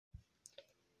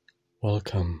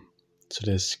Welcome to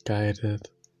this guided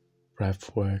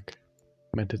breathwork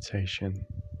meditation.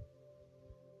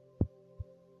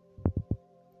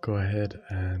 Go ahead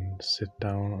and sit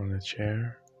down on a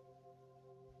chair.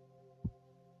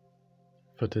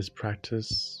 For this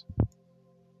practice,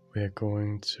 we are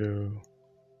going to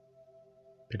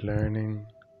be learning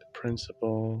the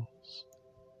principles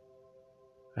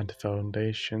and the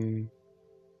foundation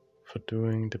for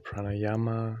doing the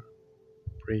Pranayama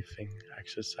breathing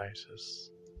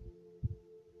exercises.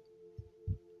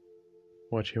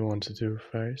 What you want to do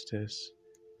first is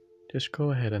just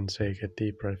go ahead and take a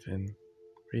deep breath in,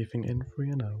 breathing in through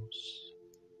your nose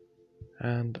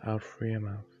and out through your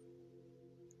mouth.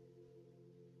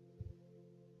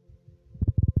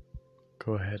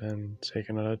 Go ahead and take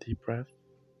another deep breath,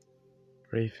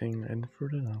 breathing in through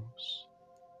the nose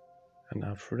and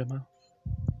out through the mouth.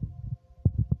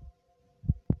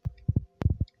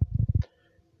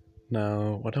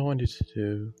 Now, what I want you to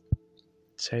do,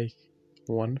 take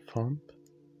one thumb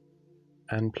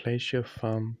and place your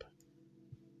thumb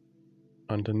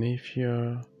underneath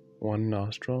your one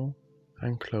nostril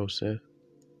and close it.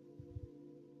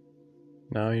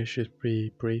 Now you should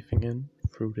be breathing in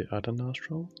through the other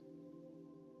nostril.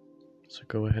 So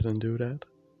go ahead and do that.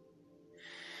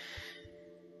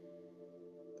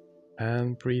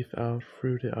 And breathe out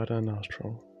through the other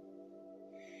nostril.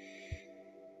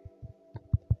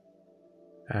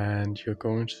 And you're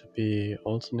going to be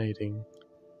alternating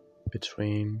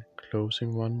between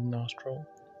closing one nostril,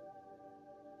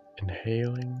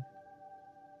 inhaling,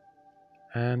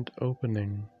 and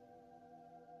opening,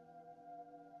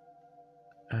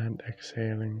 and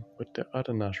exhaling with the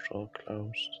other nostril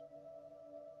closed.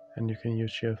 And you can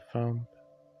use your thumb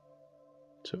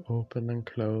to open and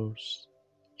close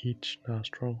each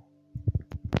nostril.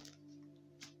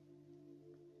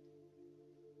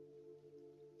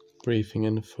 Breathing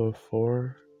in for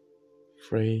 4,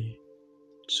 3,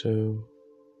 2,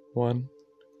 1.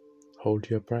 Hold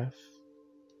your breath.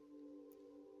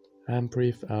 And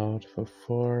breathe out for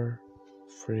 4,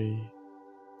 3,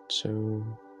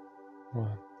 2,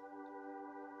 1.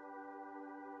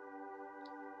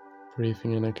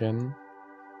 Breathing in again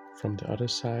from the other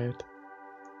side.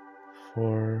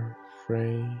 4,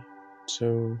 3,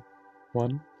 2,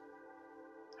 1.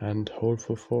 And hold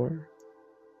for 4.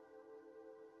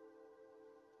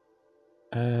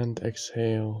 And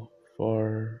exhale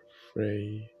 4,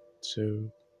 3,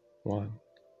 2, 1.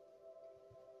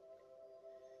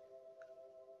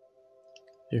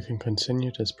 You can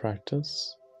continue this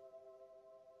practice,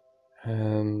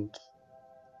 and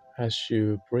as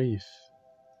you breathe,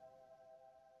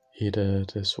 either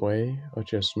this way or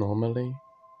just normally,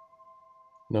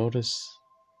 notice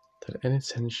that any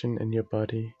tension in your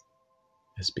body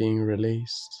is being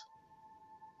released.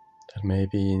 That may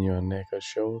be in your neck or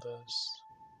shoulders,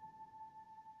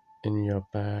 in your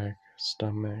back,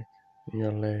 stomach, in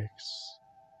your legs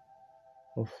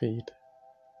or feet.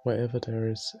 Wherever there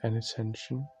is any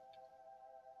tension,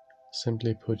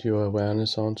 simply put your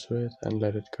awareness onto it and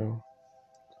let it go.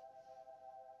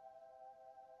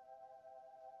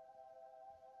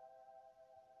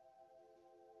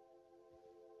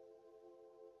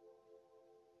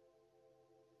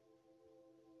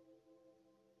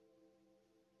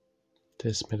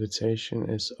 This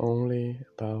meditation is only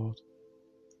about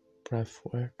breath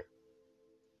work.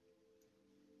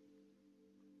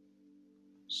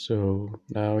 So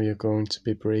now you're going to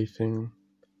be breathing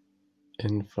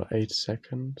in for 8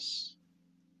 seconds.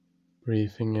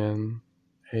 Breathing in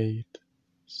 8,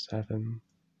 7,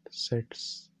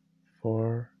 6,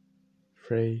 4,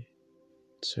 3,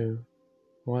 2,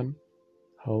 1.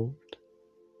 Hold.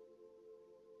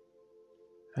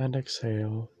 And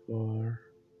exhale for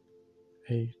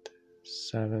 8,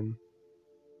 7,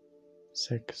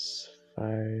 6,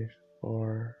 5,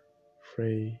 4,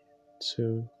 3,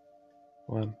 2,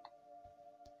 1.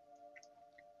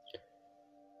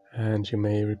 And you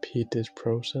may repeat this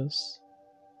process.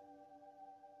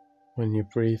 When you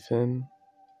breathe in,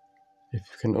 if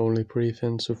you can only breathe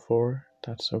into 4,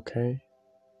 that's okay.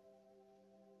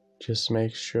 Just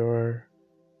make sure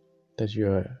that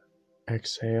your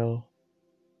exhale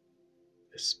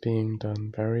is being done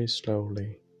very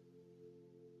slowly,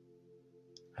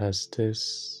 as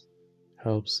this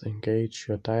helps engage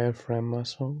your diaphragm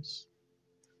muscles,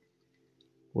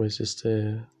 which is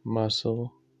the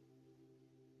muscle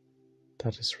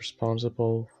that is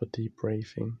responsible for deep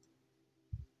breathing.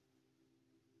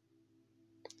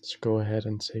 So go ahead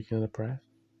and take another breath.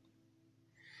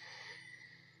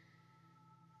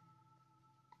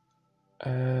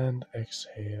 And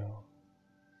exhale.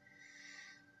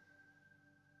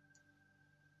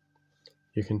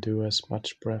 You can do as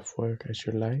much breath work as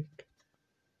you like.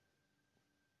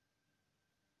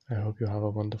 I hope you have a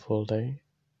wonderful day.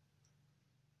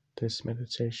 This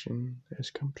meditation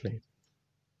is complete.